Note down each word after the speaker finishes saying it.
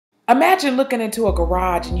Imagine looking into a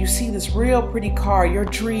garage and you see this real pretty car, your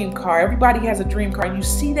dream car. Everybody has a dream car, and you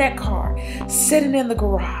see that car sitting in the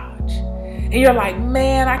garage. And you're like,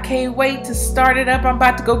 man, I can't wait to start it up. I'm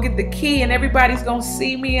about to go get the key and everybody's going to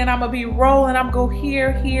see me and I'm going to be rolling. I'm going to go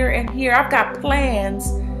here, here, and here. I've got plans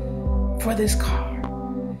for this car.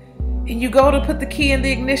 And you go to put the key in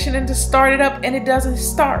the ignition and to start it up and it doesn't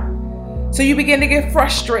start. So you begin to get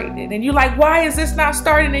frustrated and you're like, why is this not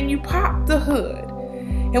starting? And you pop the hood.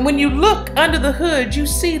 And when you look under the hood, you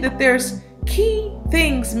see that there's key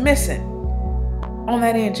things missing on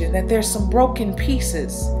that engine, that there's some broken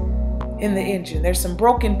pieces in the engine. There's some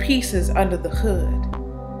broken pieces under the hood.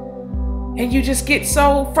 And you just get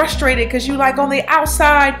so frustrated because you like, on the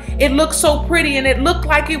outside, it looked so pretty and it looked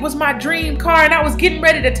like it was my dream car and I was getting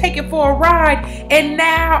ready to take it for a ride and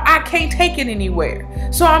now I can't take it anywhere.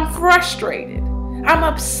 So I'm frustrated. I'm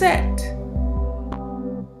upset.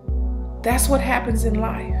 That's what happens in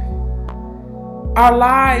life. Our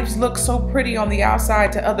lives look so pretty on the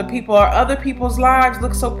outside to other people, or other people's lives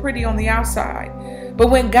look so pretty on the outside.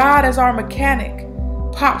 But when God, as our mechanic,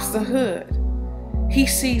 pops the hood, He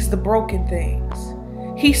sees the broken things.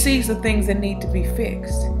 He sees the things that need to be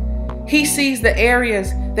fixed. He sees the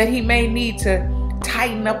areas that He may need to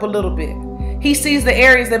tighten up a little bit. He sees the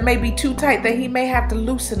areas that may be too tight that He may have to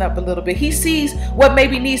loosen up a little bit. He sees what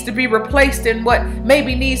maybe needs to be replaced and what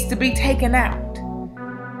maybe needs to be taken out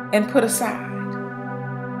and put aside.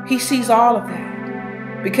 He sees all of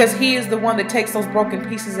that because He is the one that takes those broken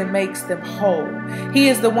pieces and makes them whole. He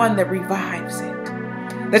is the one that revives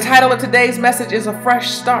it. The title of today's message is A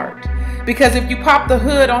Fresh Start, because if you pop the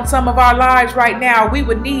hood on some of our lives right now, we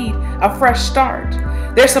would need a fresh start.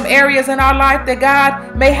 There's some areas in our life that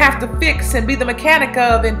God may have to fix and be the mechanic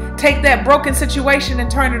of and take that broken situation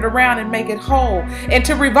and turn it around and make it whole. And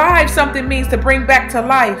to revive something means to bring back to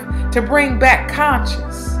life, to bring back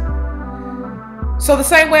conscious. So the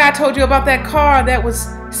same way I told you about that car that was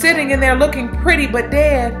sitting in there looking pretty but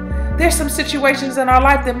dead, there's some situations in our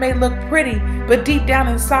life that may look pretty, but deep down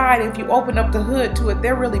inside, if you open up the hood to it,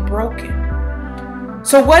 they're really broken.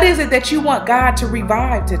 So what is it that you want God to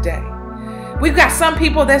revive today? We've got some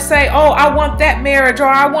people that say, oh, I want that marriage, or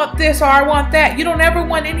I want this, or I want that. You don't ever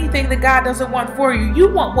want anything that God doesn't want for you. You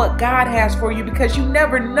want what God has for you because you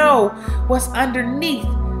never know what's underneath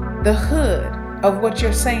the hood of what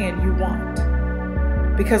you're saying you want.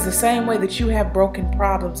 Because the same way that you have broken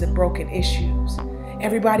problems and broken issues,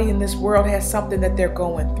 everybody in this world has something that they're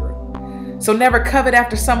going through. So never covet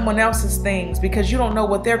after someone else's things because you don't know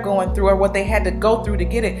what they're going through or what they had to go through to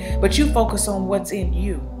get it. But you focus on what's in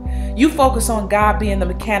you. You focus on God being the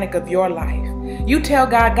mechanic of your life. You tell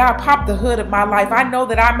God, God, pop the hood of my life. I know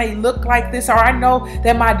that I may look like this, or I know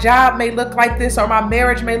that my job may look like this, or my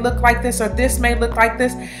marriage may look like this, or this may look like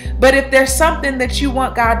this. But if there's something that you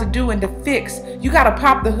want God to do and to fix, you got to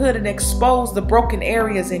pop the hood and expose the broken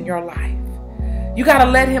areas in your life. You got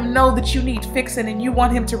to let Him know that you need fixing and you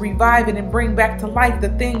want Him to revive it and bring back to life the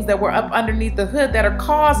things that were up underneath the hood that are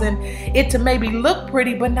causing it to maybe look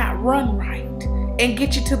pretty but not run right, and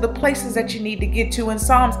get you to the places that you need to get to. In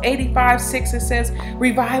Psalms 85:6, it says,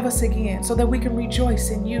 revive us again so that we can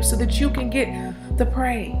rejoice in you, so that you can get the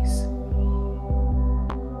praise.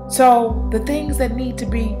 So the things that need to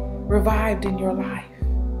be revived in your life,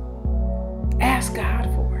 ask God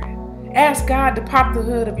for it. Ask God to pop the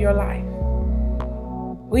hood of your life.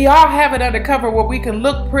 We all have it undercover where we can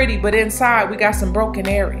look pretty, but inside we got some broken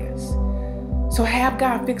areas. So have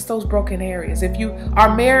God fix those broken areas. If you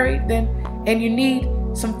are married and you need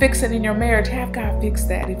some fixing in your marriage, have God fix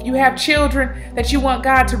that. If you have children that you want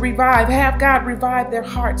God to revive, have God revive their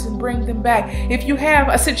hearts and bring them back. If you have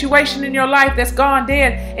a situation in your life that's gone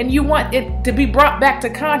dead and you want it to be brought back to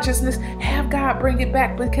consciousness, have God bring it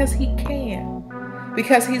back, because He can.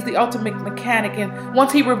 Because He's the ultimate mechanic. And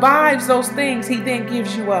once He revives those things, He then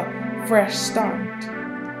gives you a fresh start.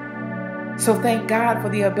 So thank God for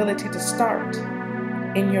the ability to start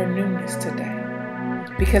in your newness today.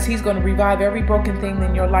 Because He's going to revive every broken thing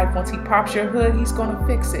in your life. Once He pops your hood, He's going to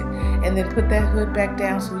fix it. And then put that hood back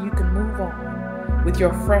down so you can move on with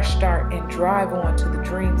your fresh start and drive on to the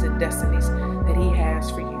dreams and destinies that He has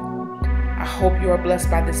for you. I hope you are blessed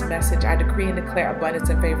by this message. I decree and declare abundance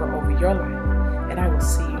and favor over your life. And I will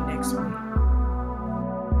see you